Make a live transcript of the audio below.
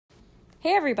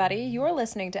Hey everybody, you're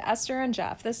listening to Esther and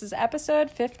Jeff. This is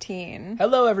episode 15.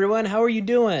 Hello everyone, how are you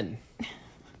doing?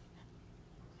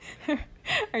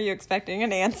 Are you expecting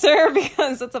an answer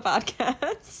because it's a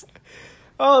podcast?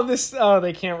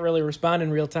 They can't really respond in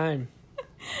real time.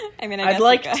 I mean, I'd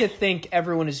like to think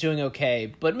everyone is doing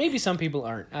okay, but maybe some people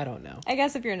aren't. I don't know. I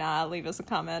guess if you're not, leave us a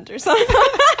comment or something.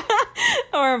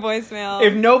 Or a voicemail.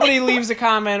 If nobody leaves a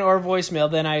comment or a voicemail,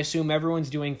 then I assume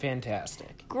everyone's doing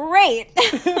fantastic. Great!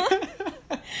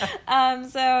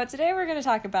 So today we're going to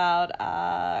talk about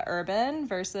urban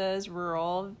versus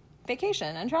rural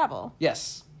vacation and travel.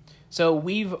 Yes. So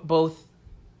we've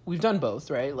done both,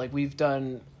 right? Like we've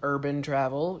done urban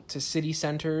travel to city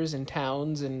centers and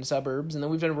towns and suburbs, and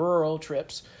then we've done rural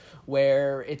trips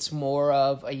where it's more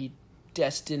of a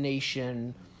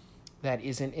destination that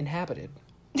isn't inhabited.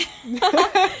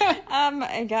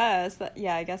 I guess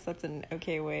that's an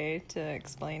okay way to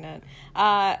explain it.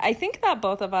 I think that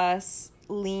both of us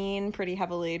lean pretty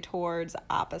heavily towards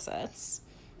opposites.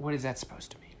 What is that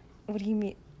supposed to mean? What do you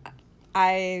mean?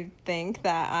 I think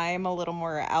that I'm a little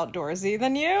more outdoorsy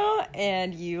than you,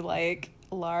 and you like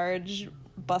large,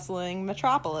 bustling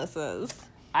metropolises.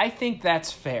 I think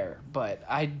that's fair, but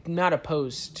I'm not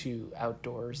opposed to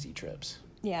outdoorsy trips.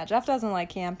 Yeah, Jeff doesn't like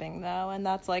camping, though, and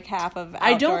that's like half of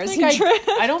outdoorsy trips.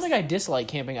 I don't think I dislike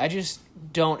camping. I just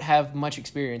don't have much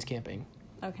experience camping.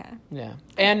 Okay. Yeah.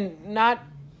 And not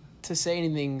to say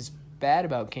anything's bad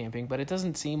about camping, but it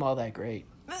doesn't seem all that great.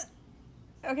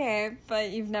 Okay,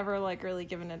 but you've never, like, really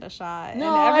given it a shot.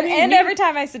 No, every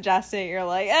time I suggest it, you're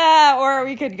like, or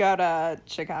we could go to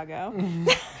Chicago.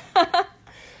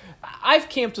 I've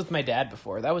camped with my dad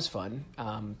before. That was fun.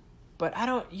 But I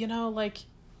don't,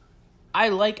 I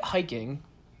like hiking,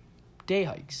 day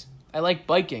hikes. I like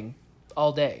biking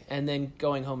all day and then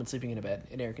going home and sleeping in a bed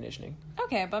in air conditioning.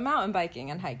 Okay, but mountain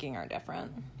biking and hiking are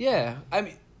different. Yeah, I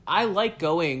mean, I like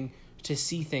going to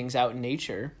see things out in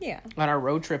nature. Yeah. On our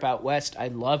road trip out west, I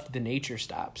loved the nature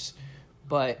stops.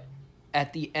 But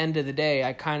at the end of the day,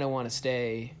 I kind of want to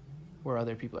stay where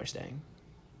other people are staying.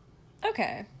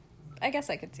 Okay. I guess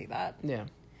I could see that. Yeah.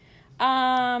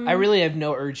 I really have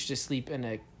no urge to sleep in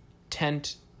a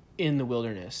tent in the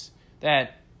wilderness.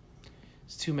 That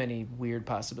is too many weird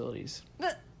possibilities.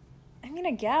 But, I mean,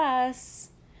 I guess.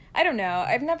 I don't know.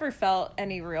 I've never felt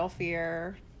any real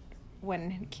fear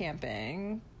when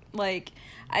camping. Like,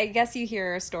 I guess you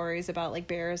hear stories about, like,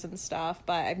 bears and stuff,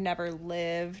 but I've never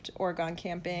lived or gone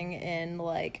camping in,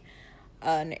 like,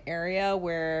 an area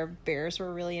where bears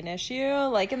were really an issue.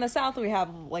 Like, in the South, we have,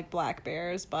 like, black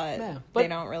bears, but they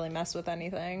don't really mess with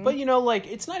anything. But,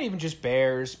 it's not even just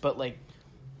bears, but, like,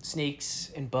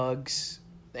 snakes and bugs.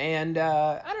 And,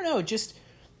 I don't know, just,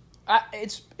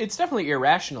 it's definitely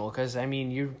irrational, because, I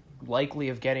mean, you're likely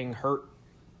of getting hurt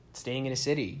staying in a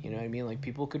city, you know what I mean? Like,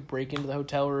 people could break into the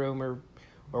hotel room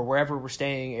or wherever we're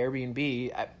staying,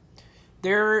 Airbnb.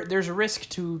 There's a risk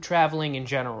to traveling in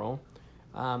general,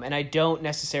 and I don't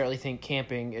necessarily think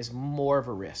camping is more of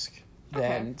a risk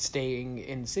than staying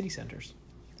in city centers.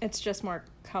 It's just more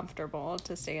comfortable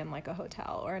to stay in, like, a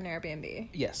hotel or an Airbnb.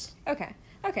 Yes. Okay,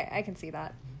 I can see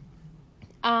that.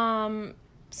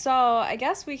 So I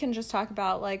guess we can just talk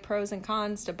about, like, pros and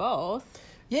cons to both.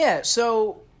 Yeah,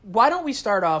 so why don't we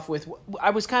start off with, I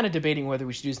was kind of debating whether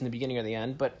we should do this in the beginning or the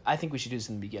end, but I think we should do this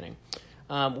in the beginning.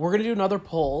 We're going to do another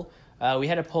poll. We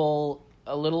had a poll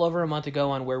a little over a month ago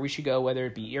on where we should go, whether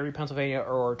it be Erie, Pennsylvania,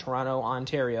 or Toronto,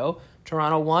 Ontario.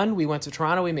 Toronto won. We went to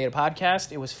Toronto. We made a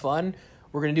podcast. It was fun.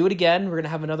 We're going to do it again. We're going to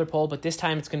have another poll, but this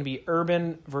time it's going to be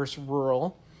urban versus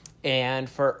rural. And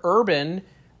for urban,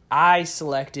 I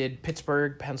selected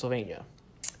Pittsburgh, Pennsylvania.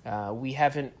 We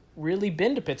haven't really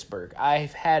been to Pittsburgh. I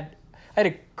had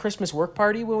a Christmas work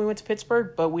party when we went to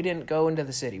Pittsburgh, but we didn't go into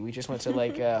the city. We just went to,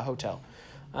 like, a hotel.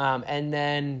 And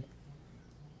then,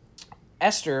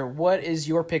 Esther, what is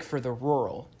your pick for the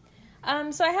rural?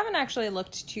 So I haven't actually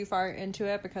looked too far into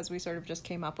it because we sort of just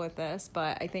came up with this,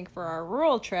 but I think for our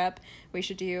rural trip, we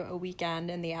should do a weekend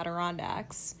in the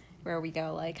Adirondacks where we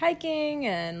go, like, hiking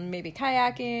and maybe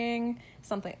kayaking,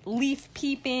 something, leaf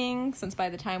peeping, since by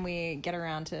the time we get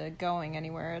around to going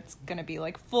anywhere, it's going to be,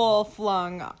 like,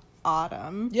 full-flung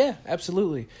autumn. Yeah,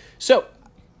 absolutely. So,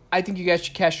 I think you guys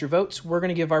should cast your votes. We're going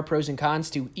to give our pros and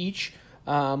cons to each.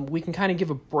 We can kind of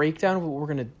give a breakdown of what we're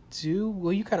going to do.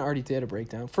 Well, you kind of already did a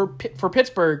breakdown. For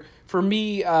Pittsburgh, for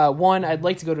me, one, I'd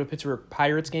like to go to a Pittsburgh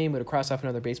Pirates game. It would cross off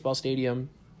another baseball stadium.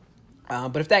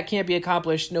 But if that can't be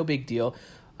accomplished, no big deal.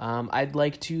 I'd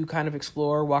like to kind of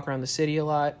explore, walk around the city a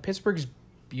lot. Pittsburgh's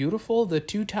beautiful. The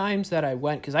 2 times that I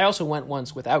went, because I also went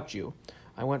once without you.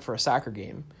 I went for a soccer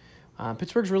game.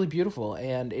 Pittsburgh's really beautiful,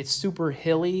 and it's super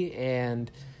hilly, and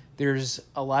there's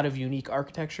a lot of unique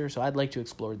architecture, so I'd like to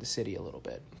explore the city a little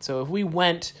bit. So if we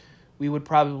went, we would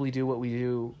probably do what we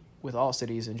do with all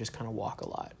cities and just kind of walk a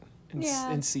lot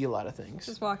and see a lot of things.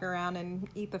 Just walk around and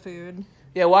eat the food.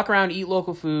 Yeah, walk around, eat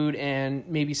local food, and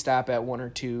maybe stop at one or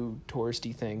two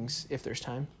touristy things if there's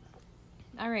time.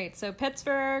 All right, so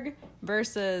Pittsburgh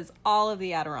versus all of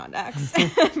the Adirondacks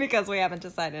because we haven't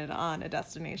decided on a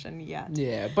destination yet.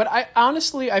 Yeah, but I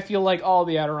honestly feel like all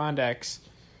the Adirondacks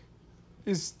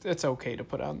it's okay to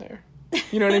put on there.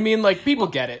 You know what I mean? Like, people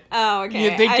get it. Oh, okay.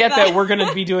 Yeah, they get that we're going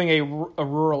to be doing a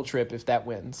rural trip if that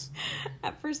wins.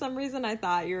 For some reason, I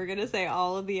thought you were going to say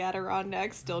all of the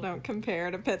Adirondacks still don't compare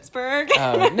to Pittsburgh.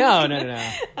 Oh, no.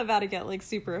 About to get, like,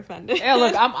 super offended. Yeah,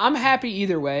 look, I'm happy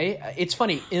either way. It's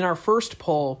funny. In our first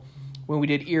poll, when we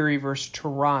did Erie versus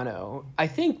Toronto, I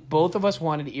think both of us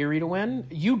wanted Erie to win.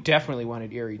 You definitely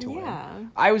wanted Erie to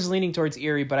win. I was leaning towards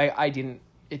Erie, but I didn't.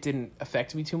 It didn't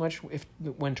affect me too much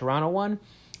when Toronto won.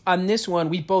 On this one,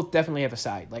 we both definitely have a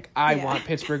side. Like, I want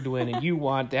Pittsburgh to win, and you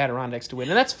want the Adirondacks to win,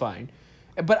 and that's fine.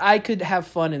 But I could have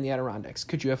fun in the Adirondacks.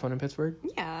 Could you have fun in Pittsburgh?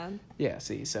 Yeah. Yeah,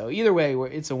 see. So either way,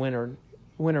 it's a winner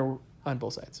on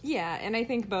both sides. Yeah, and I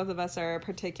think both of us are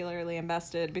particularly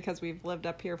invested because we've lived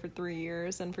up here for 3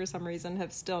 years and for some reason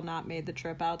have still not made the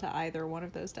trip out to either one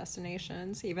of those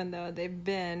destinations, even though they've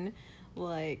been,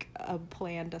 like, a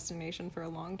planned destination for a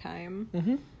long time.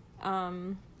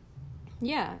 Mm-hmm.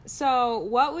 Yeah. So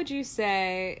what would you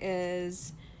say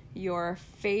is your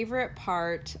favorite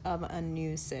part of a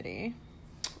new city?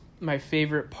 My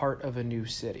favorite part of a new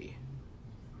city?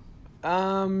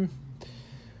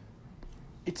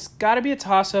 It's got to be a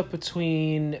toss-up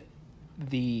between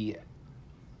the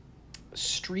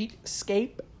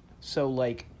streetscape. So,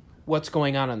 like, what's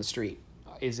going on the street?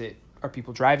 Are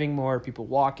people driving more? Are people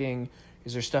walking?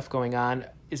 Is there stuff going on?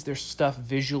 Is there stuff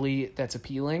visually that's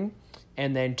appealing?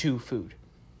 And then food,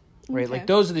 right? Okay. Like,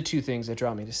 those are the two things that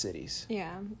draw me to cities.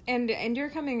 Yeah. And you're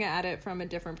coming at it from a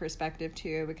different perspective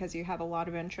too, because you have a lot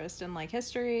of interest in, like,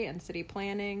 history and city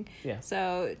planning. Yeah.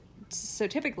 So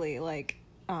typically, like,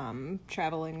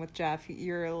 traveling with Jeff,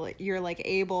 you're like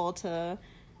able to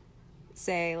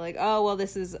say, like, oh, well,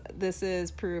 this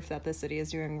is proof that the city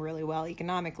is doing really well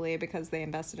economically because they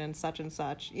invested in such and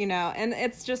such, you know, and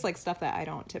it's just like stuff that I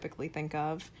don't typically think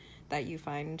of that you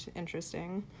find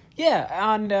interesting.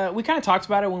 Yeah, and we kind of talked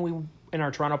about it in our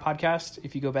Toronto podcast.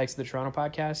 If you go back to the Toronto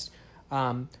podcast,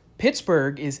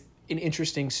 Pittsburgh is an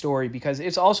interesting story because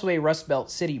it's also a Rust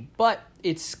Belt city, but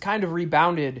it's kind of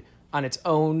rebounded on its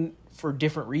own for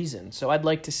different reasons. So I'd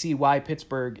like to see why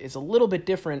Pittsburgh is a little bit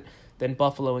different than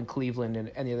Buffalo and Cleveland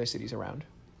and the other cities around.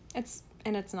 It's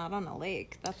not on a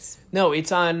lake. No,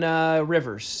 it's on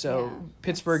rivers. So yeah,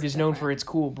 Pittsburgh is known for its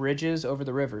cool bridges over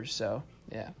the rivers. So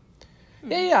yeah.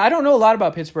 Yeah, I don't know a lot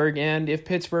about Pittsburgh, and if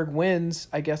Pittsburgh wins,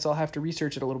 I guess I'll have to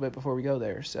research it a little bit before we go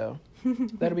there, so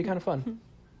that'll be kind of fun.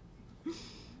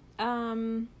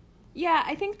 Yeah,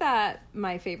 I think that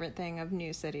my favorite thing of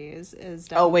new cities is...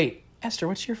 Oh, wait. Esther,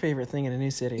 what's your favorite thing in a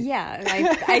new city? Yeah,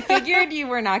 I figured you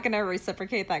were not going to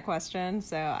reciprocate that question,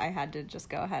 so I had to just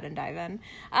go ahead and dive in.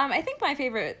 I think my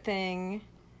favorite thing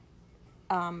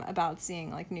about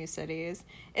seeing, like, new cities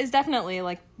is definitely,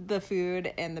 like, the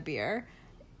food and the beer.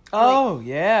 Oh, like,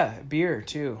 yeah, beer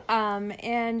too.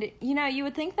 And, you know, you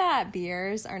would think that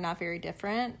beers are not very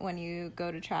different when you go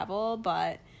to travel,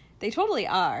 but they totally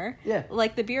are. Yeah.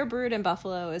 Like, the beer brewed in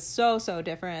Buffalo is so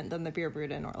different than the beer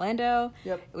brewed in Orlando.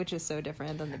 Yep. Which is so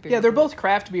different than the beer. Yeah, they're both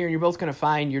craft beer, and you're both going to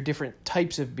find your different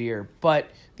types of beer, but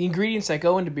the ingredients that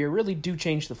go into beer really do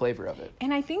change the flavor of it.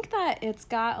 And I think that it's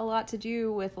got a lot to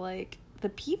do with, like, the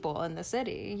people in the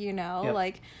city, you know? Yep.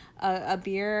 Like, a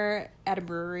beer at a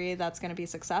brewery that's going to be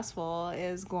successful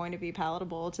is going to be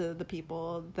palatable to the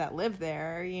people that live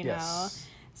there, you know?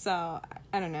 So,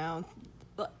 I don't know.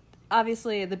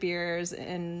 Obviously, the beers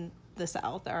in the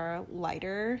South are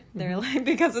lighter. They're like,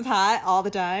 because it's hot all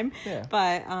the time. Yeah.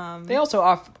 But they also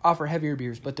offer heavier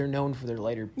beers, but they're known for their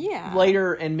lighter. Yeah.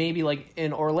 Lighter, and maybe, like,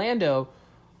 in Orlando,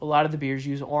 a lot of the beers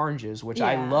use oranges, which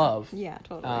I love. Yeah,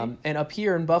 totally. And up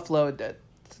here in Buffalo,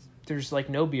 there's, like,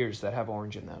 no beers that have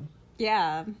orange in them.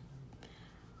 Yeah.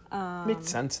 Makes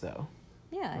sense, though.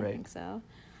 Yeah, I think so.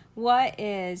 What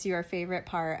is your favorite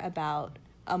part about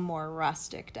a more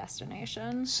rustic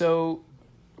destination? So,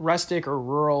 rustic or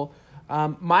rural.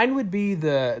 Mine would be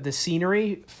the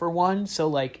scenery, for one. So,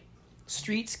 like,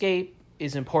 streetscape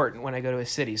is important when I go to a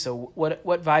city. So, what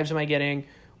vibes am I getting?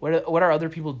 What are other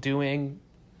people doing?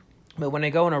 But when I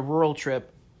go on a rural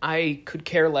trip, I could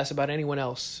care less about anyone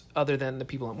else other than the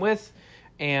people I'm with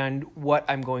and what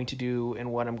I'm going to do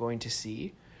and what I'm going to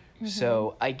see. Mm-hmm.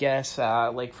 So I guess,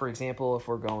 like, for example, if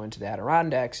we're going to the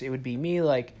Adirondacks, it would be me,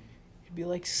 like, it'd be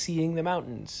like seeing the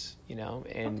mountains, you know,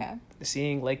 and Okay.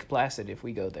 seeing Lake Placid if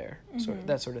we go there,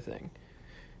 that sort of thing.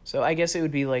 So I guess it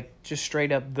would be like just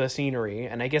straight up the scenery,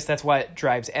 and I guess that's why it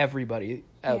drives everybody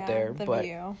out there. The but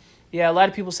view. yeah, a lot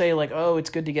of people say like, oh, it's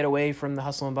good to get away from the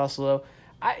hustle and bustle.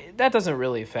 That doesn't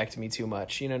really affect me too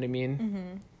much. You know what I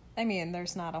mean? I mean,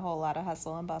 there's not a whole lot of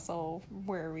hustle and bustle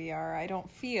where we are. I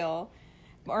don't feel,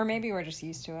 or maybe we're just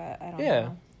used to it. I don't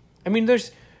know. I mean,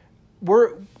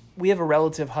 we have a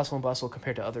relative hustle and bustle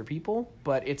compared to other people,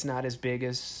 but it's not as big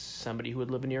as somebody who would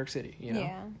live in New York City. You know?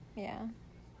 Yeah.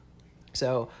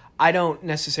 So I don't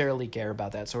necessarily care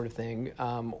about that sort of thing,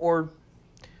 or,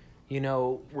 you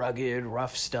know, rugged,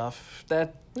 rough stuff.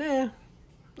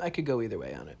 I could go either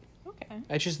way on it. Okay.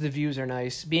 It's just the views are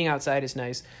nice. Being outside is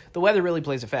nice. The weather really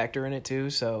plays a factor in it too.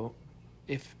 So,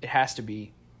 if it has to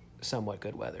be somewhat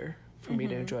good weather for me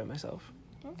to enjoy myself.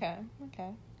 Okay.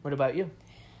 What about you?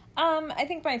 I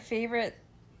think my favorite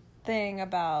thing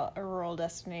about a rural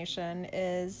destination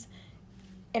is,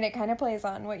 and it kind of plays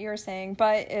on what you were saying,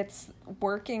 but it's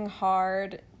working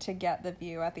hard to get the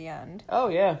view at the end. Oh,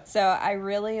 yeah. So I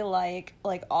really like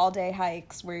all day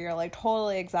hikes where you're like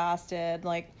totally exhausted,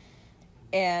 like,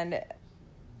 and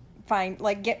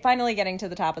finally getting to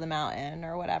the top of the mountain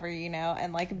or whatever, you know,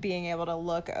 and like being able to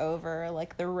look over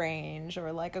like the range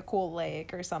or like a cool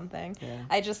lake or something. Yeah.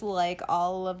 I just like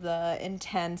all of the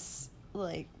intense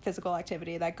like physical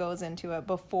activity that goes into it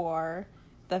before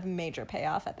the major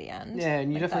payoff at the end. Yeah,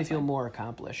 and you Like, definitely that's feel more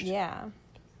accomplished. Yeah.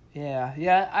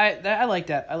 Yeah. I like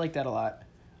that. I like that a lot.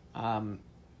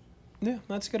 Yeah,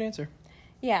 that's a good answer.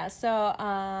 Yeah,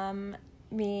 so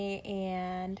me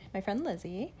and my friend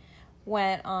Lizzie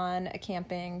went on a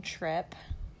camping trip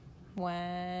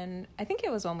when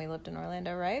we lived in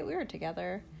Orlando, right? We were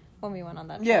together when we went on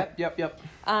that trip. Yep.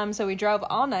 So we drove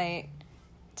all night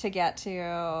to get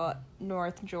to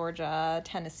North Georgia,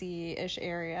 Tennessee-ish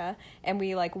area, and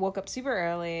we like woke up super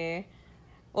early.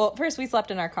 Well, first we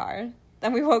slept in our car,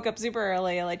 then we woke up super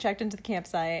early, like checked into the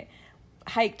campsite,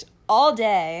 hiked all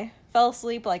day, fell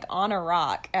asleep like on a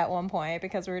rock at one point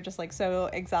because we were just like so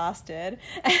exhausted,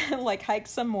 and like hiked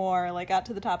some more, like got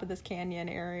to the top of this canyon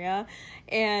area,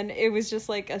 and it was just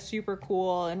like a super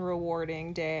cool and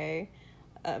rewarding day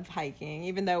of hiking,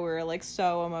 even though we were like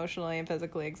so emotionally and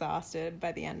physically exhausted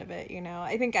by the end of it, you know.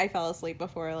 I think I fell asleep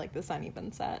before like the sun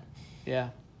even set. Yeah,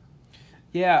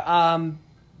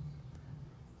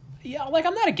 like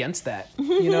I'm not against that,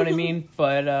 you know what I mean?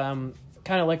 But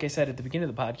kind of like I said at the beginning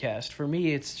of the podcast, for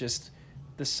me it's just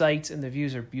the sights and the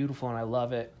views are beautiful and I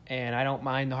love it, and I don't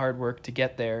mind the hard work to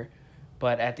get there,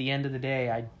 but at the end of the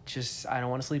day I don't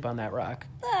want to sleep on that rock.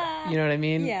 You know what I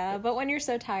mean? Yeah, but when you're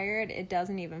so tired, it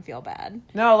doesn't even feel bad.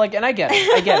 No, like, and I get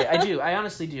it. I do. I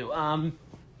honestly do.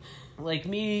 Like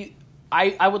me,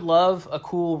 I would love a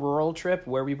cool rural trip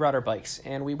where we brought our bikes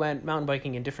and we went mountain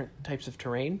biking in different types of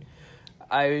terrain.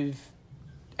 I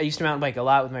used to mountain bike a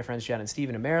lot with my friends Jen and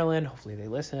Steven in Maryland. Hopefully they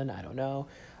listen. I don't know.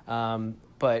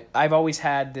 But I've always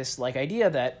had this like idea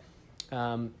that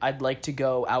I'd like to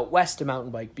go out west to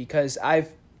mountain bike because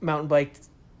I've mountain biked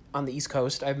on the East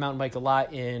Coast. I've mountain biked a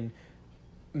lot in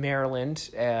Maryland.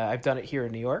 I've done it here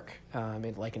in New York, in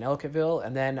Ellicottville,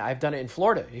 and then I've done it in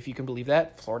Florida, if you can believe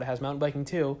that. Florida has mountain biking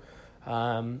too.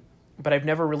 But I've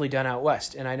never really done out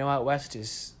west, and I know out west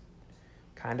is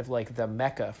kind of like the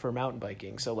mecca for mountain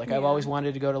biking. So like I've always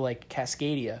wanted to go to like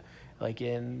Cascadia, like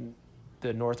in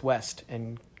the Northwest,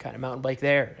 and kind of mountain bike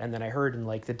there. And then I heard in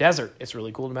like the desert, it's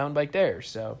really cool to mountain bike there.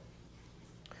 So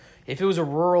if it was a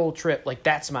rural trip, like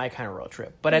that's my kind of rural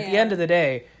trip. But at the end of the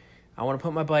day, I want to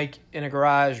put my bike in a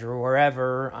garage or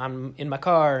wherever. I'm in my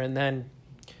car and then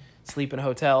sleep in a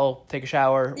hotel, take a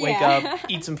shower, wake up,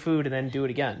 eat some food, and then do it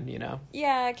again, you know?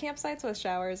 Yeah, campsites with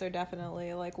showers are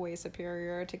definitely like way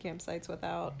superior to campsites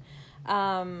without.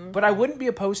 But I wouldn't be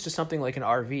opposed to something like an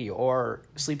RV or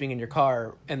sleeping in your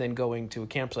car and then going to a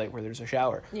campsite where there's a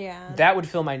shower. Yeah. That would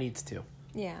fill my needs too.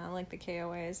 Yeah, like the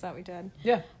KOAs that we did.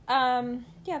 Yeah.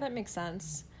 Yeah, that makes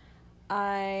sense.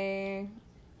 I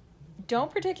don't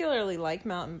particularly like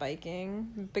mountain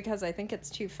biking because I think it's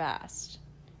too fast.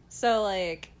 So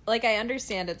like I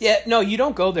understand it's... Yeah, no, you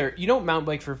don't go there. You don't mountain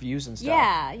bike for views and stuff.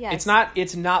 Yeah.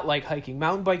 It's not like hiking.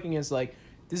 Mountain biking is like,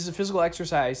 this is a physical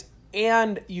exercise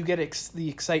and you get the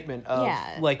excitement of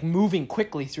like moving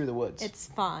quickly through the woods. It's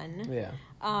fun. Yeah.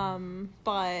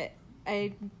 But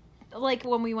I like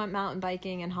when we went mountain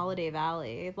biking in Holiday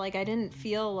Valley, like I didn't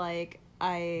feel like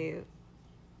I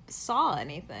saw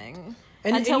anything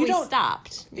until we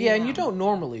stopped. Yeah, and you don't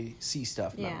normally see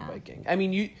stuff mountain biking. I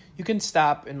mean, you can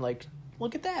stop and like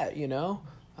look at that, you know.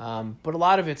 But a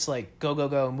lot of it's like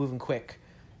go, moving quick.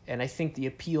 And I think the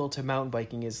appeal to mountain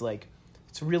biking is like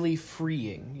it's really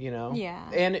freeing, you know? Yeah.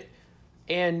 And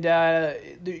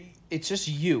it's just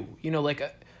you, you know, like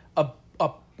a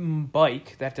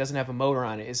bike that doesn't have a motor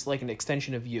on it is like an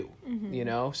extension of you, you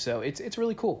know? So it's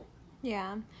really cool.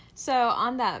 Yeah. So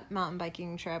on that mountain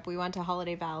biking trip, we went to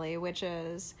Holiday Valley, which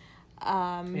is In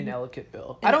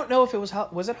Ellicottville. I don't know if it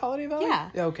was it Holiday Valley? Yeah.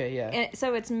 Okay, yeah. And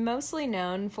so it's mostly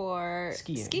known for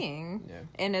Skiing. skiing. Yeah.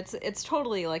 And it's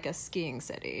totally like a skiing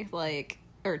city, like,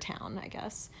 or town, I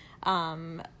guess.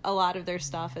 A lot of their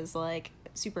stuff is like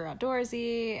super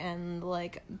outdoorsy, and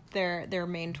like their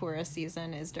main tourist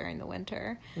season is during the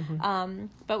winter.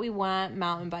 But we went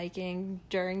mountain biking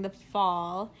during the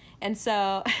fall, and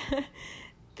so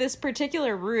this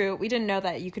particular route, we didn't know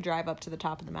that you could drive up to the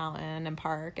top of the mountain and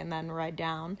park and then ride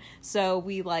down. So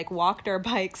we like walked our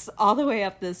bikes all the way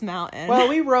up this mountain. Well,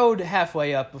 we rode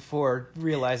halfway up before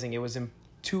realizing it was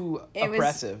too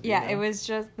oppressive. Yeah, you know? it was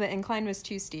just, the incline was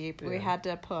too steep. We Yeah. had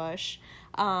to push.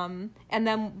 And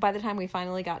then by the time we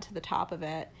finally got to the top of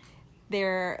it,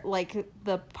 there, like,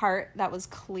 the part that was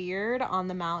cleared on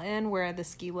the mountain where the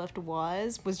ski lift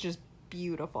was just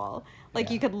beautiful. Like,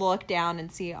 Yeah. you could look down and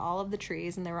see all of the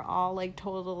trees, and they were all like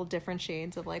total different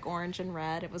shades of like orange and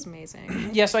red. It was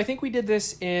amazing. Yeah, so I think we did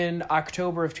this in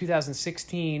October of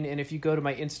 2016, and if you go to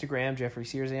my Instagram, Jeffrey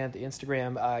Searsant, the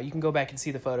Instagram, you can go back and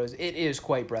see the photos. It is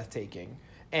quite breathtaking.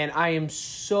 And I am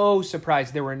so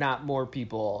surprised there were not more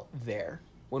people there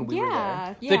when we were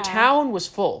there. Yeah. The town was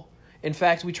full. In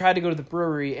fact, we tried to go to the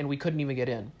brewery, and we couldn't even get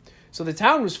in. So the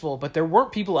town was full, but there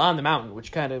weren't people on the mountain,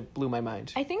 which kind of blew my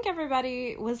mind. I think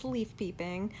everybody was leaf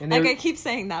peeping. And like, they were- I keep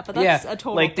saying that, but that's a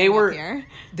total like thing they were up here.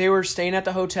 they were staying at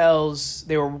the hotels,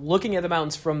 they were looking at the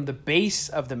mountains from the base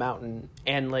of the mountain,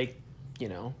 and like, you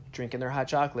know, drinking their hot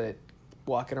chocolate,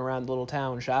 walking around the little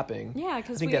town shopping. Yeah, I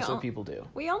because think that's what people do.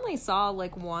 We only saw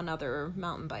like one other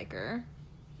mountain biker.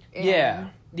 Yeah,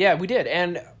 we did,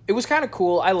 and it was kind of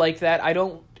cool. I like that. I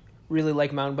don't really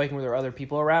like mountain biking where there are other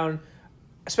people around,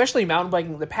 especially mountain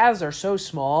biking. The paths are so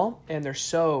small, and they're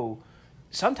so,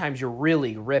 sometimes you're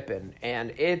really ripping,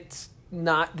 and it's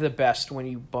not the best when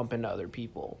you bump into other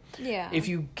people. Yeah. If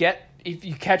you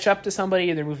catch up to somebody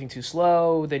and they're moving too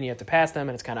slow, then you have to pass them,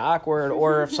 and it's kind of awkward.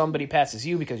 Or if somebody passes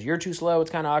you because you're too slow,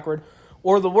 it's kind of awkward.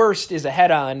 Or the worst is a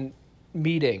head-on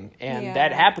meeting, and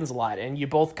that happens a lot, and you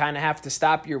both kind of have to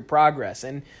stop your progress.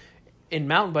 And in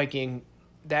mountain biking,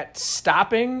 that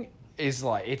stopping is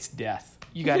like, it's death.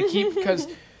 You got to keep, because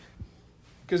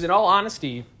in all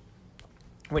honesty,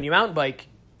 when you mountain bike,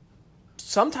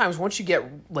 sometimes once you get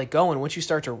like going, once you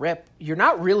start to rip, you're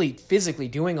not really physically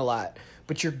doing a lot,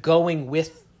 but you're going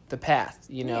with the path,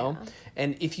 you know? Yeah.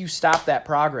 And if you stop that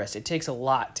progress, it takes a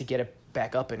lot to get it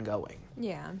back up and going.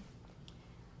 Yeah.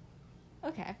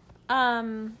 Okay.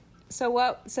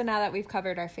 So now that we've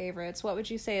covered our favorites, what would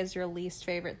you say is your least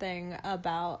favorite thing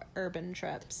about urban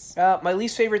trips? My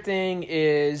least favorite thing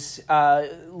is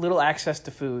little access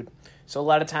to food. So a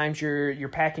lot of times you're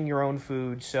packing your own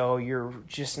food, so you're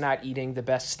just not eating the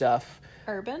best stuff.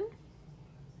 Urban?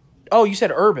 Oh, you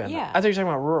said urban. Yeah. I thought you were talking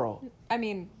about rural. I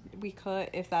mean, we could,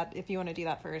 if you want to do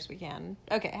that first, we can.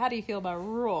 Okay, how do you feel about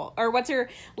rural? Or what's your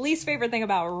least favorite thing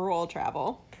about rural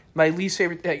travel? My least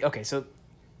favorite. Okay, so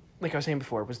like I was saying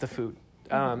before, was the food.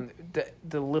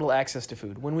 The little access to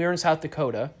food. When we were in South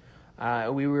Dakota,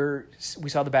 we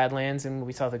saw the Badlands, and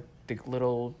we saw the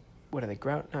little, what are they?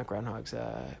 Not groundhogs.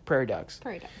 Prairie dogs.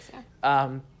 Prairie dogs. Yeah.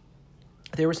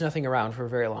 There was nothing around for a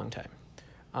very long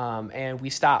time, and we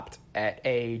stopped at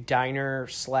a diner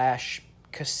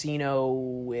 /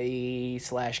 casino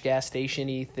 / gas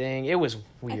station-y thing. It was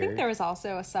weird. I think there was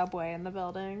also a Subway in the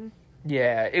building.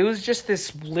 Yeah, it was just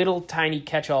this little tiny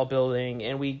catch-all building,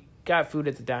 and we got food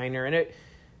at the diner, and it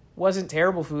wasn't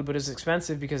terrible food, but it was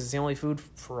expensive because it's the only food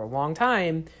for a long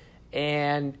time.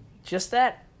 And just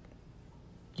that,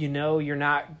 you know, you're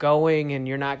not going and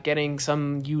you're not getting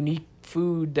some unique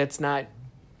food that's not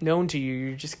known to you.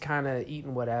 You're just kind of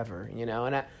eating whatever, you know,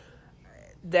 and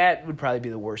that would probably be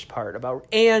the worst part about.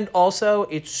 And also,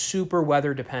 it's super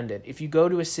weather dependent. If you go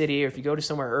to a city or if you go to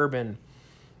somewhere urban,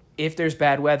 if there's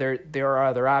bad weather, there are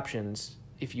other options.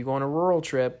 If you go on a rural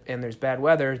trip and there's bad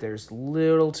weather, there's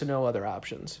little to no other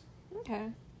options. Okay.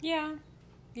 Yeah,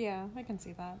 I can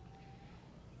see that.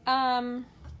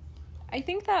 I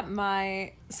think that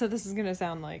so this is gonna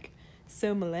sound like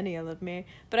so millennial of me,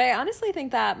 but I honestly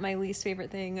think that my least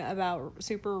favorite thing about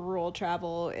super rural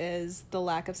travel is the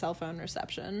lack of cell phone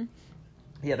reception.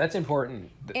 Yeah, that's important.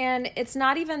 And it's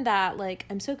not even that, like,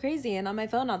 I'm so crazy and on my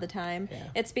phone all the time. Yeah.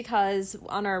 It's because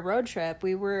on our road trip,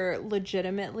 we were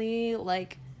legitimately,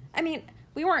 like, I mean,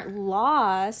 we weren't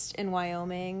lost in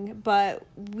Wyoming, but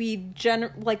we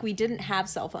didn't have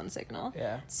cell phone signal.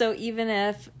 Yeah. So even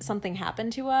if something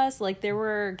happened to us, like there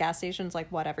were gas stations like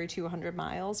every 200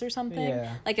 miles or something.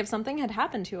 Yeah. Like if something had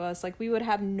happened to us, like we would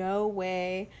have no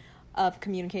way of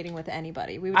communicating with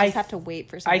anybody. We would just have to wait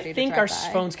for somebody to I think drive our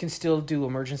by. phones can still do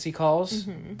emergency calls,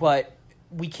 but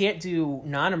we can't do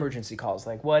non-emergency calls.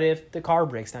 Like, what if the car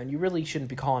breaks down? You really shouldn't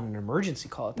be calling an emergency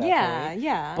call at that point.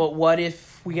 Yeah. But what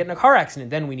if we get in a car accident?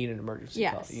 Then we need an emergency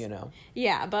call, Yes. you know?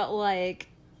 Yeah, but like,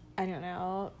 I don't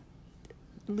know,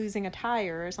 losing a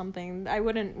tire or something, I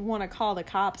wouldn't want to call the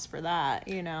cops for that,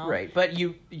 you know? Right, but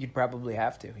you'd probably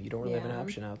have to. You don't really have an Yeah.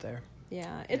 option out there.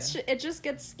 Yeah, it just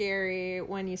gets scary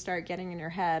when you start getting in your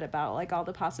head about like all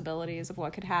the possibilities of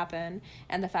what could happen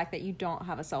and the fact that you don't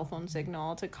have a cell phone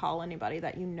signal to call anybody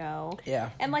that you know.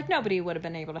 Yeah. And like nobody would have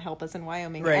been able to help us in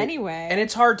Wyoming Right. anyway. And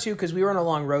it's hard too because we were on a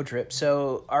long road trip.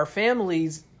 So our family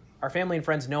and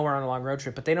friends know we're on a long road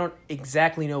trip, but they don't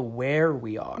exactly know where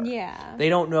we are. Yeah. They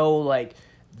don't know like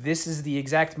this is the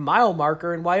exact mile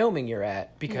marker in Wyoming you're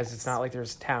at because it's not like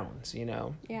there's towns, you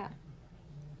know. Yeah.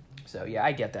 So, yeah,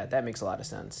 I get that. That makes a lot of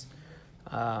sense.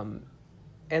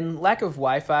 And lack of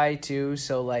Wi-Fi, too.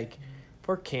 So, like, if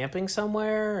we're camping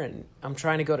somewhere and I'm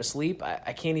trying to go to sleep,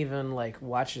 I can't even, like,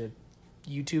 watch a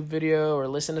YouTube video or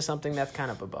listen to something. That's kind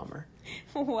of a bummer.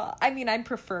 Well, I mean, I'd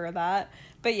prefer that.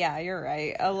 But yeah, you're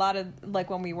right. A lot of, like,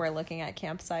 when we were looking at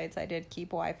campsites, I did keep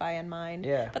Wi-Fi in mind.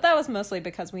 Yeah. But that was mostly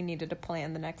because we needed to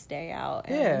plan the next day out.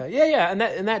 And Yeah.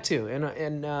 And that too.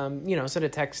 And you know, send a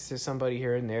text to somebody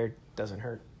here and there doesn't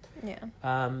hurt.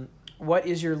 Yeah. What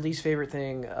is your least favorite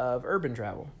thing of urban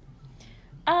travel?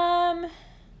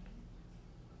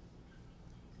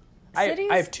 Cities?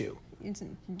 I have two.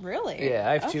 Really? Yeah,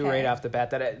 I have two Okay. right off the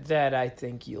bat that I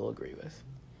think you'll agree with.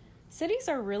 Cities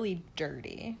are really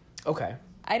dirty. Okay.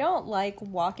 I don't like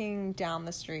walking down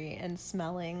the street and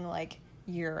smelling like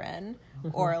urine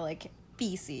or like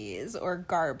feces or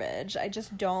garbage. I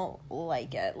just don't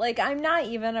like it. Like I'm not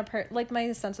even like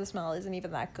my sense of smell isn't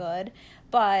even that good,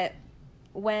 but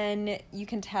when you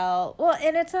can tell, well,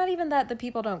 and it's not even that the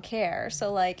people don't care.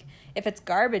 So like if it's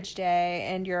garbage day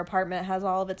and your apartment has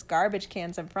all of its garbage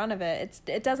cans in front of it,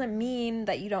 it doesn't mean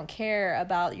that you don't care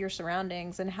about your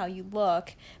surroundings and how you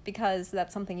look, because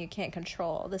that's something you can't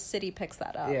control. The city picks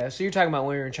that up. Yeah, so you're talking about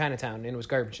when we were in Chinatown and it was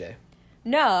garbage day.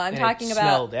 No, I'm And talking it about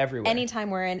smelled everywhere. anytime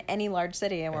we're in any large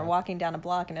city and we're walking down a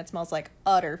block and it smells like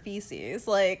utter feces.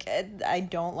 Like, I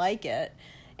don't like it.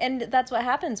 And that's what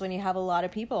happens when you have a lot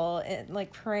of people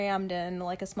like crammed in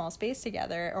like a small space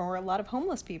together, or a lot of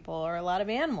homeless people or a lot of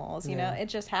animals, you know, it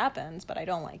just happens, but I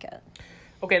don't like it.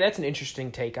 Okay, that's an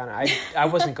interesting take on it. I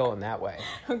wasn't going that way.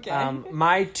 Okay.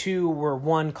 My two were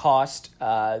one, cost,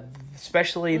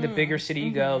 especially the bigger city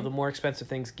you go, the more expensive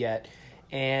things get.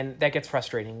 And that gets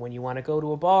frustrating when you want to go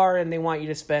to a bar and they want you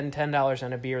to spend $10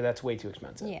 on a beer. That's way too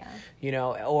expensive. Yeah. You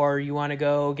know, or you want to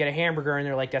go get a hamburger and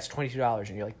they're like, that's $22.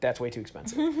 And you're like, that's way too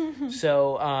expensive.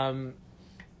 So,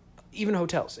 even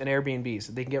hotels and Airbnbs,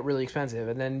 they can get really expensive.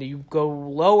 And then you go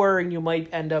lower and you might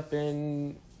end up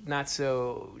in not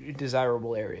so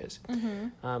desirable areas.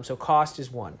 So cost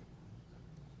is one.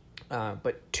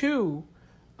 But two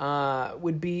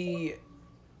would be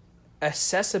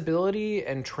accessibility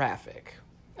and traffic.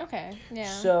 Okay. Yeah.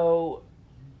 So,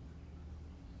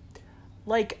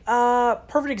 like,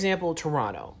 perfect example,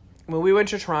 Toronto. When we went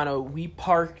to Toronto, we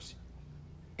parked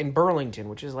in Burlington,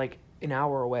 which is like an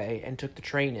hour away, and took the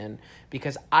train in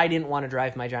because I didn't want to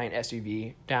drive my giant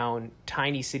SUV down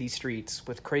tiny city streets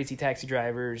with crazy taxi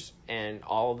drivers and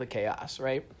all of the chaos,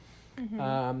 right?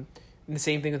 And the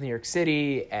same thing with New York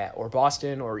City or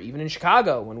Boston or even in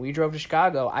Chicago. When we drove to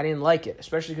Chicago, I didn't like it,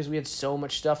 especially because we had so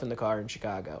much stuff in the car in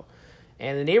Chicago.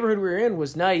 And the neighborhood we were in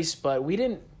was nice, but we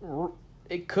didn't...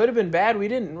 It could have been bad. We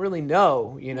didn't really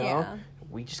know, you know? Yeah.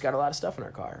 We just got a lot of stuff in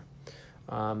our car.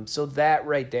 So that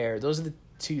right there, those are the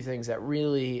two things that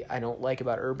really I don't like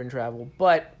about urban travel,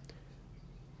 but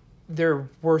they're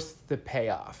worth the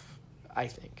payoff, I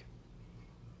think.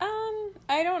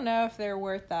 I don't know if they're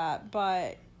worth that,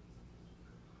 but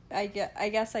I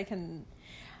guess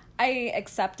I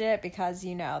accept it because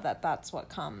you know that's what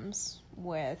comes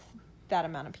with that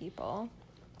amount of people.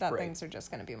 That Right. things are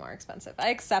just going to be more expensive. I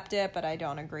accept it, but I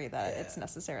don't agree that it's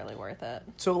necessarily worth it.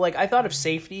 So, like, I thought of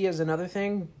safety as another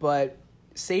thing, but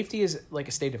safety is like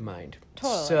a state of mind.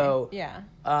 Totally. So, yeah.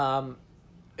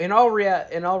 in all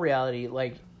reality,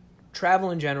 like,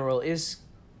 travel in general is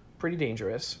pretty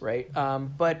dangerous, right?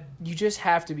 But you just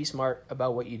have to be smart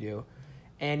about what you do.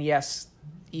 And yes,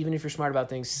 even if you're smart about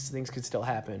things could still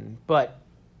happen. But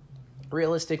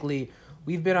realistically,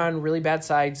 we've been on really bad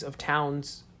sides of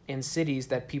towns in cities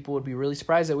that people would be really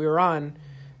surprised that we were on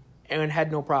and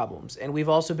had no problems. And we've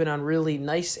also been on really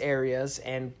nice areas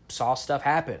and saw stuff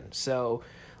happen. So,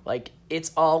 like,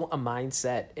 it's all a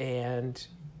mindset, and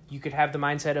you could have the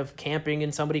mindset of camping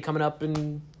and somebody coming up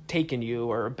and taking you,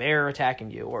 or a bear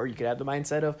attacking you, or you could have the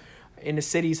mindset of in a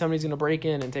city somebody's going to break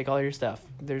in and take all your stuff.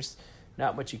 There's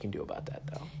not much you can do about that,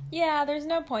 though. Yeah, there's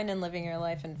no point in living your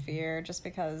life in fear just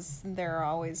because there are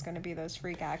always going to be those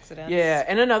freak accidents. Yeah,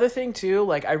 and another thing, too,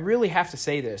 like, I really have to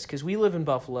say this, because we live in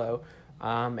Buffalo,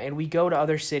 and we go to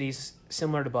other cities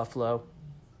similar to Buffalo.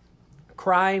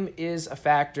 Crime is a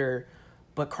factor,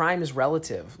 but crime is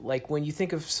relative. Like, when you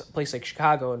think of a place like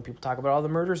Chicago, and people talk about all the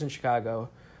murders in Chicago,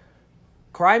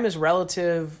 crime is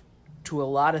relative to a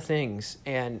lot of things,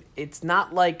 and it's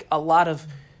not like a lot of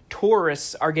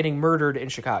tourists are getting murdered in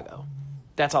Chicago.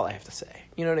 That's all I have to say.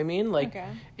 You know what I mean? Like, okay.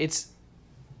 It's,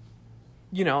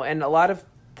 you know, and a lot of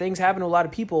things happen to a lot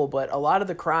of people, but a lot of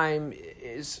the crime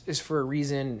is for a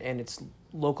reason, and it's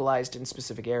localized in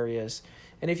specific areas.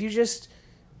 And if you just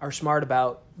are smart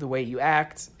about the way you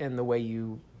act and the way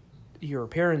your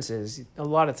appearance is, a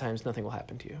lot of times nothing will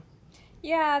happen to you.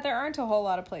 Yeah, there aren't a whole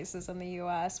lot of places in the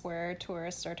U.S. where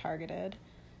tourists are targeted,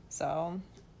 so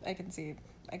I can see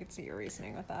your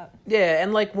reasoning with that. Yeah,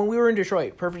 and like when we were in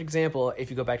Detroit, perfect example, if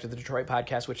you go back to the Detroit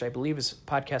podcast, which I believe is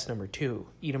podcast number 2,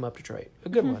 Eat 'em Up Detroit. A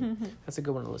good one. That's a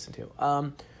good one to listen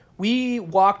to. We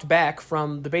walked back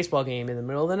from the baseball game in the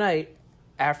middle of the night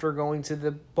after going to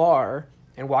the bar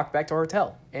and walked back to our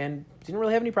hotel and didn't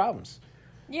really have any problems.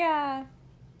 Yeah.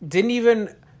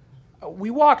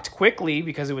 We walked quickly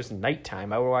because it was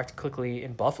nighttime. I would walk quickly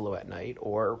in Buffalo at night,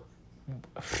 or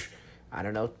I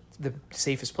don't know, the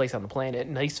safest place on the planet,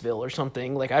 Niceville or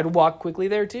something. Like, I'd walk quickly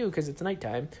there too because it's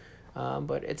nighttime.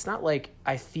 But it's not like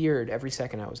I feared every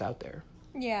second I was out there.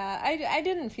 Yeah, I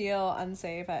didn't feel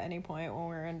unsafe at any point when we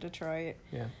were in Detroit.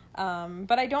 Yeah.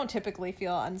 But I don't typically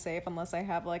feel unsafe unless I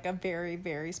have like a very,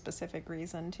 very specific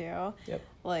reason to. Yep.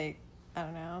 Like, I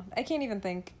don't know. I can't even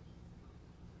think.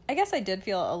 I guess I did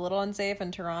feel a little unsafe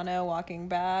in Toronto walking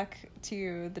back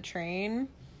to the train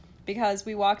because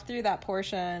we walked through that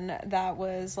portion that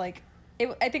was like,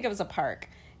 I think it was a park,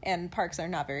 and parks are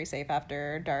not very safe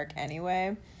after dark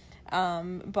anyway.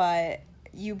 But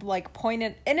you like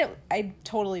pointed, and I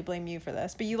totally blame you for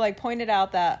this, but you like pointed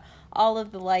out that all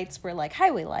of the lights were like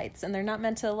highway lights and they're not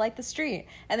meant to light the street.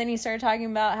 And then you started talking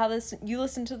about how you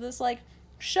listened to this like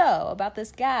show about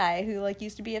this guy who like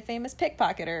used to be a famous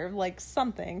pickpocketer, like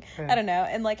something. I don't know,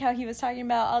 and like how he was talking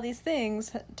about all these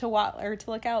things to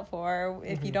look out for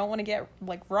if you don't want to get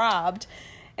like robbed.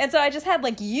 And so I just had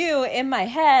like you in my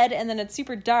head, and then it's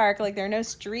super dark, like there are no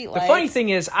street lights. The funny thing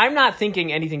is, I'm not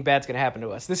thinking anything bad's going to happen to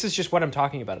us. This is just what I'm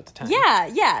talking about at the time.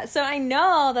 Yeah. So I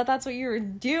know that that's what you were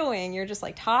doing. You're just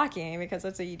like talking because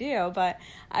that's what you do. But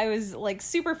I was like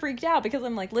super freaked out because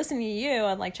I'm like listening to you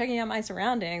and like checking out my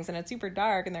surroundings, and it's super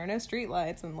dark and there are no street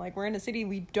lights, and like we're in a city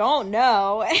we don't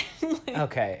know. And, like,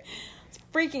 Okay. It's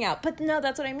freaking out. But no,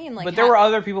 that's what I mean. Like, but there were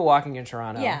other people walking in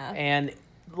Toronto. Yeah. And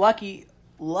lucky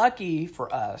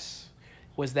for us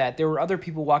was that there were other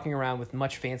people walking around with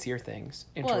much fancier things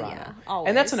in Toronto. Yeah, always.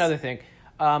 And that's another thing.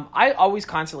 I always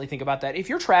constantly think about that. If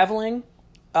you're traveling,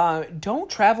 don't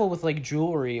travel with like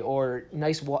jewelry or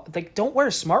nice don't wear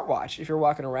a smartwatch if you're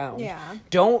walking around. Yeah.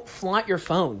 Don't flaunt your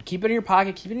phone. Keep it in your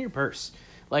pocket, keep it in your purse.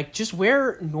 Like, just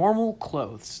wear normal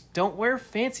clothes. Don't wear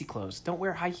fancy clothes. Don't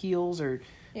wear high heels or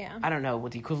I don't know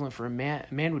what the equivalent for a man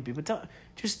would be, but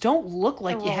don't look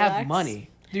like you have money.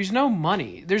 There's no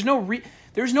money. There's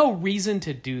no reason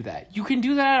to do that. You can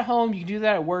do that at home. You can do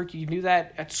that at work. You can do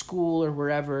that at school or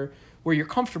wherever where you're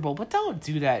comfortable. But don't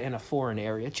do that in a foreign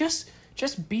area. Just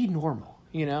be normal,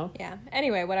 you know? Yeah.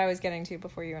 Anyway, what I was getting to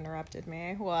before you interrupted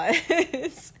me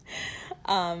was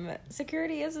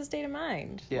security is a state of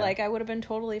mind. Yeah. Like, I would have been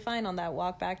totally fine on that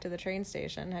walk back to the train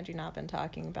station had you not been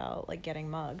talking about, like, getting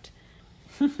mugged.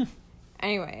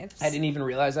 Anyway. I didn't even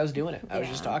realize I was doing it. I was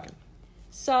just talking.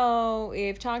 So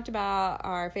we've talked about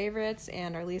our favorites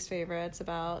and our least favorites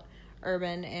about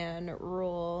urban and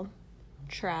rural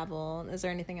travel. Is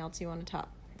there anything else you want to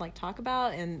talk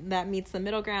about? And that meets the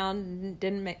middle ground.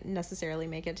 Didn't necessarily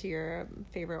make it to your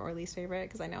favorite or least favorite,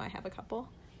 because I know I have a couple.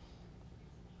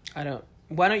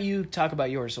 Why don't you talk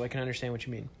about yours so I can understand what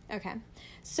you mean? Okay.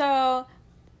 So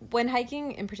when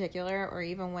hiking in particular, or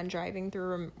even when driving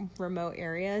through remote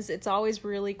areas, it's always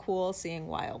really cool seeing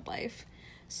wildlife.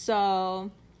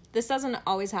 So this doesn't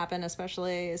always happen,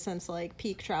 especially since like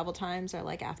peak travel times are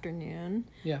like afternoon.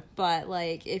 Yeah. But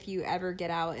like if you ever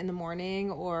get out in the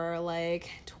morning or like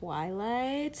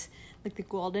twilight, like the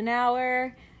golden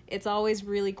hour, it's always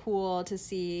really cool to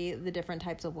see the different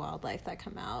types of wildlife that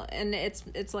come out. And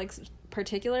it's like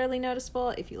particularly noticeable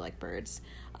if you like birds,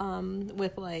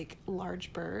 with like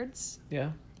large birds.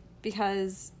 Yeah.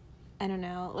 Because I don't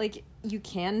know, like you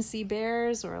can see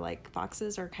bears or like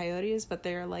foxes or coyotes, but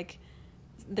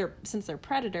since they're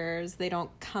predators, they don't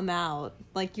come out.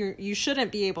 Like you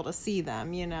shouldn't be able to see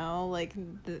them, you know, like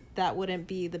that wouldn't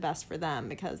be the best for them,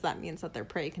 because that means that their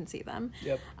prey can see them.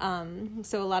 Yep.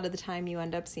 So a lot of the time you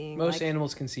end up seeing most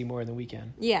animals can see more than we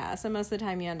can. Yeah, so most of the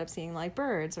time you end up seeing like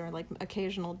birds or like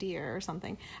occasional deer or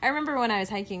something. I remember when I was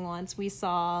hiking once, we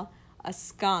saw a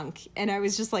skunk, and I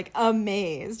was just like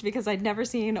amazed because I'd never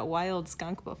seen a wild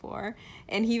skunk before,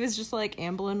 and he was just like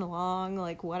ambling along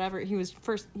like whatever. He was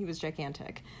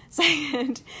gigantic.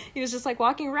 Second, he was just like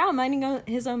walking around minding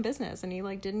his own business, and he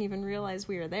like didn't even realize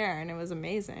we were there, and it was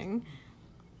amazing,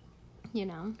 you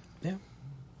know. Yeah.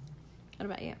 What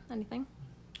about you? Anything?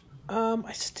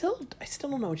 I still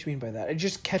don't know what you mean by that. I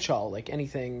just catch all, like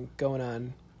anything going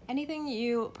on. Anything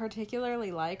you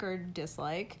particularly like or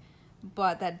dislike,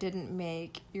 but that didn't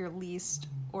make your least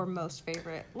or most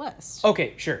favorite list.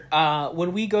 Okay, sure.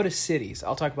 When we go to cities,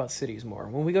 I'll talk about cities more.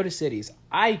 When we go to cities,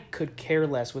 I could care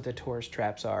less what the tourist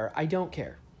traps are. I don't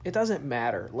care. It doesn't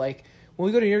matter. Like, when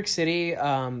we go to New York City,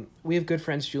 we have good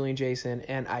friends, Julie and Jason,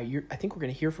 and I think we're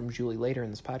going to hear from Julie later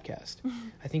in this podcast.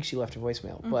 I think she left a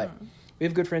voicemail. But we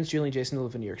have good friends, Julie and Jason, who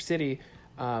live in New York City.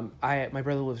 My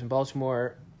brother lives in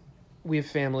Baltimore. We have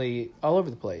family all over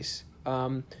the place.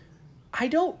 I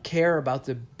don't care about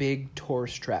the big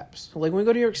tourist traps. Like, when we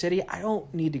go to New York City, I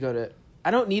don't need to go to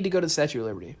the Statue of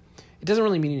Liberty. It doesn't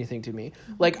really mean anything to me.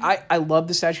 Like, I love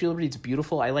the Statue of Liberty. It's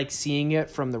beautiful. I like seeing it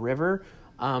from the river,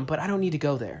 but I don't need to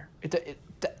go there.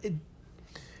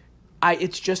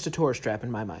 It's just a tourist trap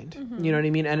in my mind. Mm-hmm. You know what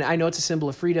I mean? And I know it's a symbol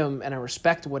of freedom, and I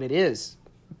respect what it is,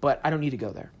 but I don't need to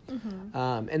go there.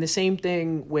 Mm-hmm. And the same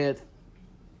thing with,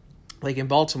 like, in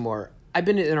Baltimore. I've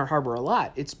been to Inner Harbor a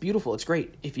lot. It's beautiful. It's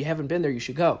great. If you haven't been there, you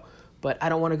should go. But I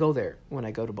don't want to go there when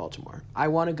I go to Baltimore. I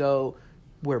want to go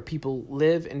where people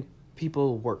live and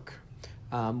people work.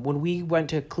 When we went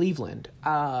to Cleveland,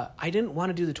 I didn't want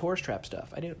to do the tourist trap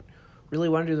stuff. I didn't really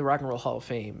want to do the Rock and Roll Hall of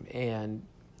Fame and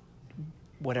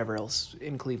whatever else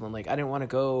in Cleveland. Like, I didn't want to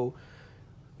go.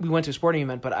 We went to a sporting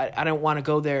event, but I didn't want to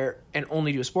go there and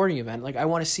only do a sporting event. Like, I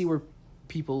want to see where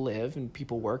people live and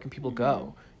people work and people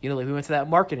go. You know, like, we went to that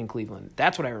market in Cleveland.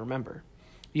 That's what I remember.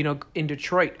 You know, in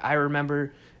Detroit, I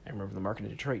remember the market in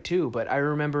Detroit too, but I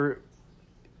remember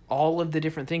all of the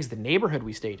different things, the neighborhood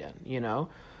we stayed in, you know.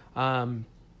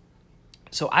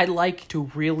 So I like to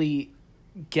really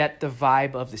get the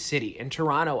vibe of the city. In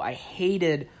Toronto, I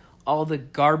hated all the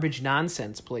garbage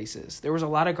nonsense places. There was a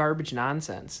lot of garbage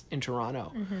nonsense in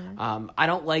Toronto. Mm-hmm. I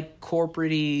don't like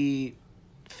corporate-y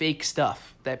fake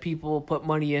stuff that people put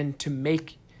money in to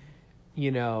make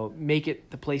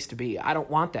it the place to be. I don't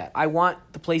want that. I want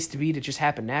the place to be to just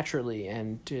happen naturally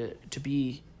and to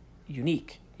be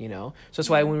unique, you know? So that's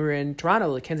why when we were in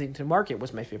Toronto, the Kensington Market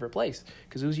was my favorite place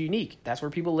because it was unique. That's where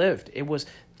people lived.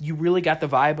 You really got the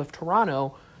vibe of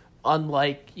Toronto,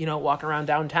 unlike, you know, walking around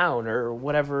downtown or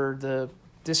whatever the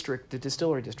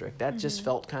distillery district. That just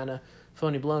felt kind of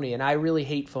phony baloney, and I really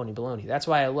hate phony baloney. That's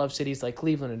why I love cities like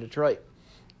Cleveland and Detroit.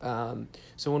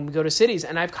 So when we go to cities,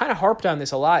 and I've kind of harped on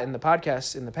this a lot in the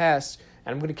podcast in the past,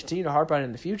 and I'm going to continue to harp on it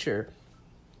in the future,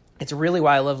 it's really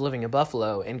why I love living in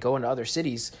Buffalo and going to other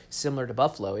cities similar to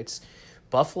Buffalo.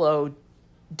 Buffalo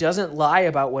doesn't lie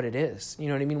about what it is. You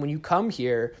know what I mean? When you come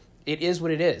here, it is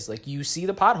what it is. Like, you see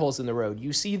the potholes in the road.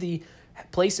 You see the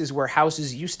places where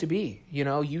houses used to be. You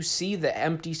know, you see the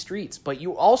empty streets, but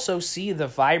you also see the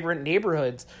vibrant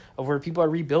neighborhoods of where people are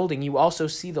rebuilding. You also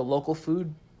see the local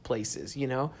food places, you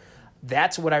know.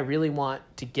 That's what I really want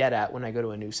to get at when I go to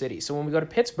a new city. So when we go to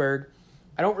Pittsburgh,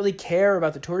 I don't really care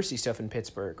about the touristy stuff in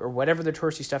Pittsburgh or whatever the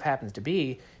touristy stuff happens to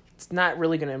be. It's not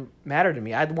really going to matter to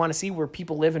me. I'd want to see where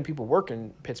people live and people work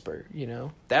in Pittsburgh, you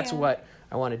know. That's what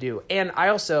I want to do. And I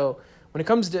also, when it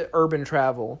comes to urban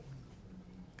travel,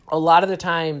 a lot of the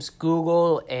times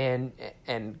Google and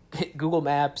Google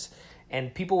Maps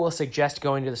and people will suggest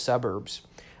going to the suburbs.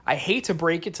 I hate to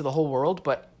break it to the whole world,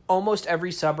 but almost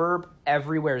every suburb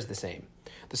everywhere is the same.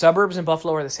 The suburbs in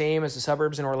Buffalo are the same as the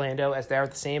suburbs in Orlando, as they are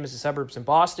the same as the suburbs in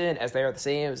Boston, as they are the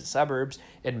same as the suburbs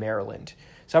in Maryland.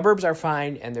 Suburbs are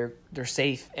fine and they're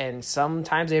safe, and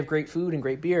sometimes they have great food and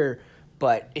great beer,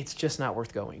 but it's just not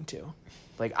worth going to.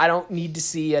 Like, I don't need to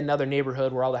see another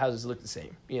neighborhood where all the houses look the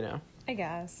same, you know? I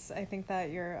guess. I think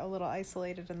that you're a little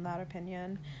isolated in that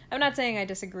opinion. I'm not saying I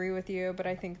disagree with you, but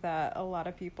I think that a lot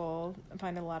of people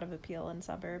find a lot of appeal in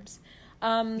suburbs.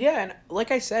 Yeah, and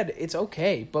like I said, it's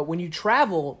okay. But when you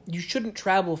travel, you shouldn't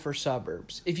travel for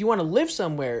suburbs. If you want to live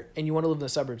somewhere and you want to live in the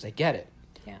suburbs, I get it.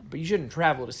 Yeah. But you shouldn't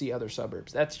travel to see other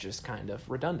suburbs. That's just kind of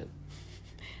redundant.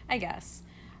 I guess.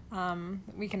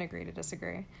 We can agree to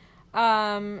disagree.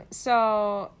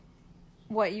 So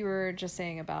what you were just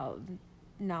saying about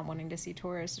not wanting to see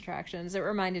tourist attractions, it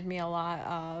reminded me a lot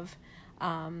of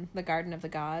the Garden of the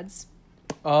Gods.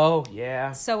 Oh,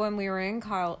 yeah. So when we were in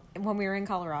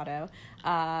Colorado,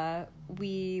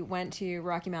 we went to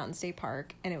Rocky Mountain State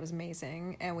Park, and it was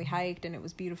amazing, and we hiked, and it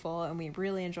was beautiful, and we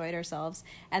really enjoyed ourselves.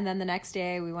 And then the next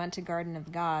day we went to Garden of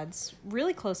the Gods,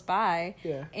 really close by.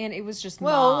 Yeah. And it was just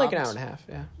Well, mobbed. like an hour and a half,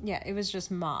 yeah. Yeah, it was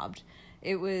just mobbed.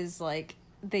 It was like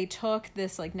they took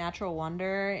this like natural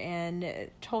wonder and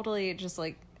totally just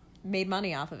like made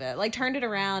money off of it. Like turned it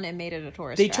around and made it a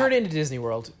tourist trap. Turned it into Disney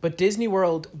World, but Disney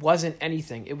World wasn't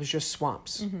anything. It was just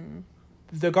swamps. Mm-hmm.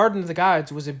 The Garden of the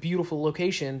Gods was a beautiful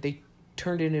location. They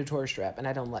turned it into a tourist trap, and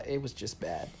I don't like it. Was just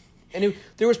bad. And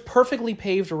there was perfectly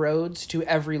paved roads to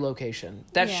every location.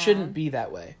 That shouldn't be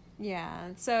that way. Yeah,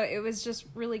 so it was just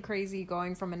really crazy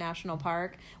going from a national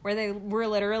park where they were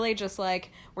literally just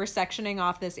like, we're sectioning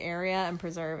off this area and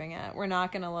preserving it. We're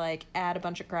not going to like add a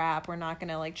bunch of crap. We're not going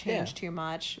to like change too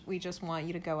much. We just want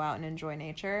you to go out and enjoy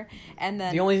nature. And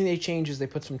then the only thing they change is they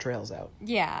put some trails out.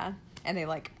 Yeah, and they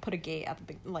like put a gate at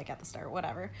the start,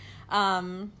 whatever.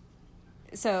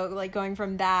 So, like, going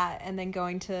from that and then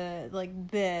going to,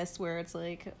 like, this, where it's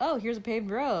like, oh, here's a paved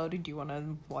road. Do you want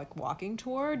to, like, walking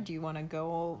tour? Do you want to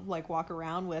go, like, walk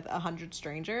around with 100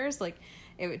 strangers? Like,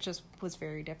 it just was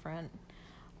very different.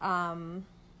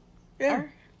 Yeah.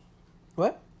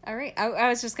 What? All right. I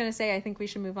was just going to say, I think we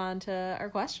should move on to our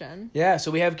question. Yeah,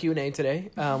 so we have Q&A today.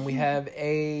 We have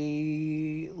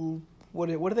a... What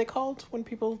are they called when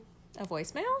people... A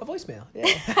voicemail? A voicemail,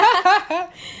 yeah.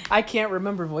 I can't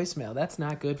remember voicemail. That's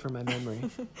not good for my memory.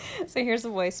 So here's a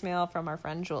voicemail from our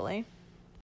friend Julie.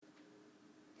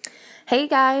 Hey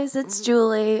guys, it's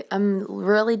Julie. I'm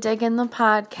really digging the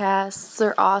podcasts.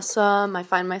 They're awesome. I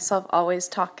find myself always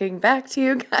talking back to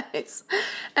you guys.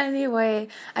 Anyway,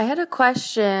 I had a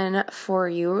question for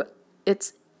you.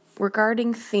 It's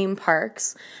regarding theme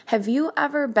parks. Have you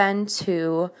ever been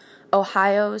to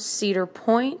Ohio's Cedar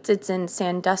Point? It's in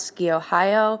Sandusky,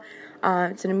 Ohio.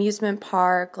 It's an amusement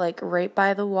park, like right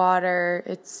by the water.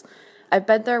 I've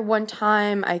been there one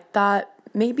time. I thought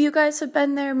maybe you guys have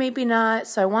been there, maybe not.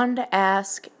 So I wanted to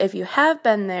ask, if you have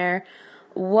been there,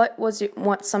 what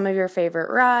some of your favorite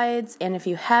rides? And if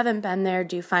you haven't been there,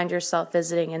 do you find yourself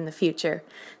visiting in the future?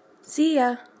 See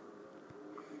ya.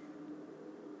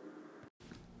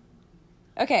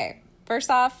 Okay, first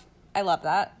off, I love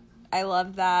that. I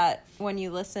love that when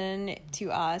you listen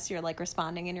to us, you're like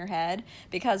responding in your head,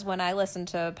 because when I listen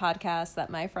to podcasts that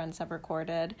my friends have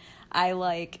recorded, I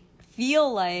like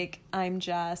feel like I'm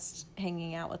just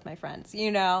hanging out with my friends,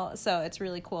 you know? So it's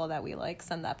really cool that we like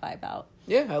send that vibe out.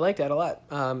 Yeah, I like that a lot.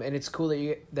 And it's cool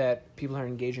that people are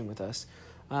engaging with us.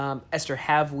 Esther,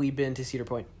 have we been to Cedar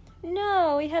Point?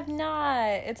 No, we have not.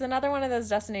 It's another one of those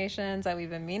destinations that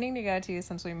we've been meaning to go to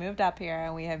since we moved up here,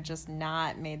 and we have just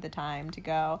not made the time to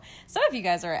go. So if you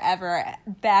guys are ever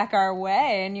back our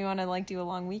way and you want to like do a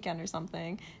long weekend or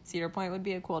something, Cedar Point would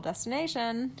be a cool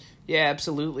destination. Yeah,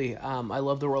 absolutely. I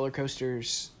love the roller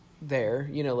coasters there.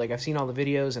 You know, like I've seen all the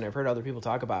videos and I've heard other people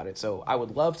talk about it, so I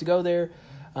would love to go there.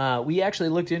 We actually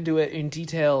looked into it in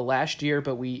detail last year,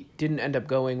 but we didn't end up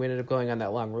going. We ended up going on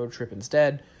that long road trip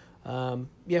instead.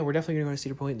 Yeah, we're definitely going to go to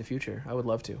Cedar Point in the future. I would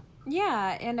love to.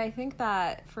 Yeah, and I think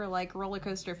that for like roller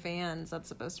coaster fans, that's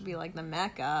supposed to be like the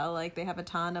mecca. Like they have a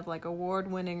ton of like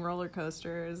award-winning roller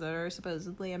coasters that are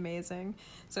supposedly amazing.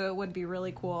 So it would be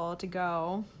really cool to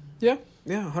go. Yeah,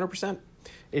 100%.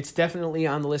 It's definitely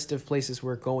on the list of places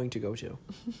we're going to go to.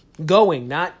 Going,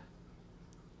 not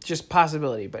just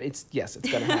possibility, but it's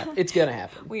gonna happen. It's gonna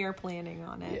happen. We are planning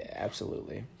on it. Yeah,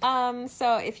 absolutely.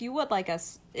 So if you would like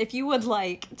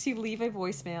to leave a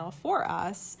voicemail for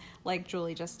us, like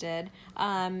Julie just did,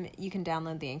 you can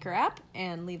download the Anchor app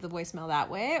and leave the voicemail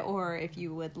that way. Or if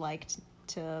you would like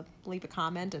to leave a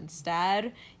comment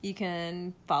instead, you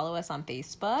can follow us on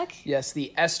Facebook. Yes,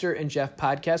 the Esther and Jeff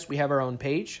podcast. We have our own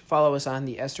page. Follow us on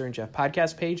the Esther and Jeff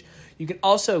podcast page. You can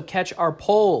also catch our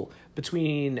poll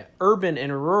between urban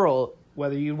and rural,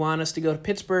 whether you want us to go to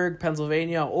Pittsburgh,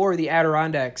 Pennsylvania, or the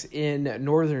Adirondacks in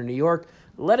northern New York.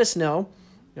 Let us know.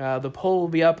 The poll will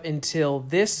be up until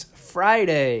this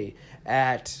Friday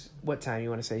at, what time you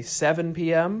want to say, 7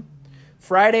 p.m.?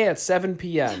 Friday at 7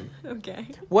 p.m. Okay.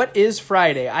 What is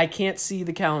Friday? I can't see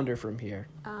the calendar from here.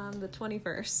 The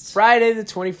 21st. Friday the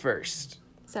 21st.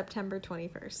 September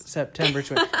 21st. September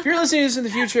 20th. If you're listening to this in the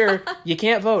future, you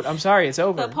can't vote. I'm sorry, it's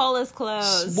over. The poll is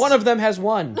closed. One of them has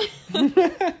won.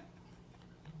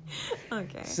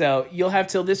 Okay. So you'll have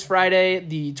till this Friday,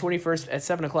 the 21st at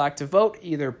 7 o'clock to vote,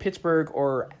 either Pittsburgh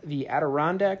or the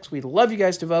Adirondacks. We'd love you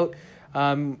guys to vote.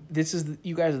 You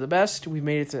guys are the best. We've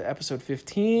made it to episode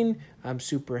 15. I'm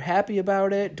super happy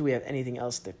about it. Do we have anything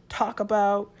else to talk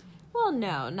about? Well,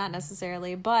 no, not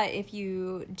necessarily. But if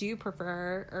you do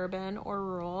prefer urban or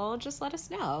rural, just let us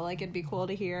know. Like, it'd be cool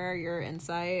to hear your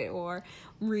insight or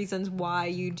reasons why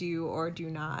you do or do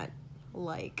not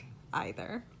like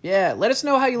either. Yeah, let us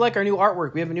know how you like our new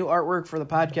artwork. We have a new artwork for the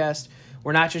podcast.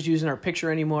 We're not just using our picture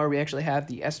anymore. We actually have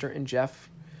the Esther and Jeff.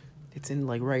 It's in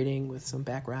like writing with some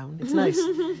background. It's nice.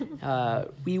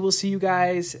 We will see you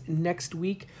guys next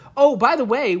week. Oh, by the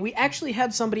way, we actually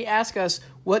had somebody ask us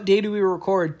what day do we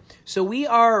record. So we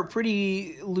are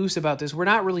pretty loose about this. We're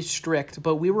not really strict,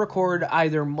 but we record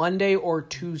either Monday or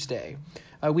Tuesday.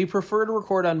 We prefer to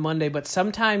record on Monday, but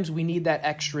sometimes we need that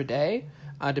extra day.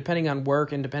 Depending on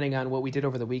work and depending on what we did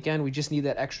over the weekend, we just need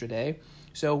that extra day.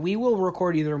 So we will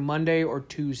record either Monday or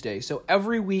Tuesday. So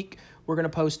every week we're going to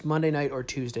post Monday night or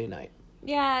Tuesday night.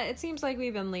 Yeah, it seems like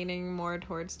we've been leaning more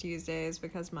towards Tuesdays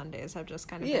because Mondays have just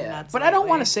kind of been nuts. But I don't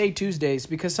want to say Tuesdays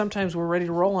because sometimes we're ready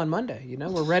to roll on Monday. You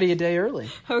know, we're ready a day early.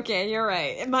 Okay, you're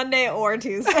right. Monday or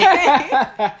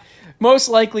Tuesday. Most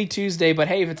likely Tuesday, but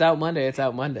hey, if it's out Monday, it's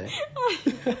out Monday.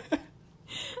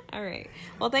 All right.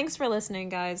 Well, thanks for listening,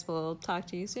 guys. We'll talk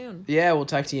to you soon. Yeah, we'll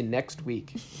talk to you next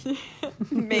week.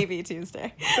 Maybe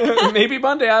Tuesday. Maybe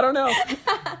Monday. I don't know.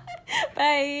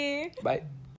 Bye. Bye.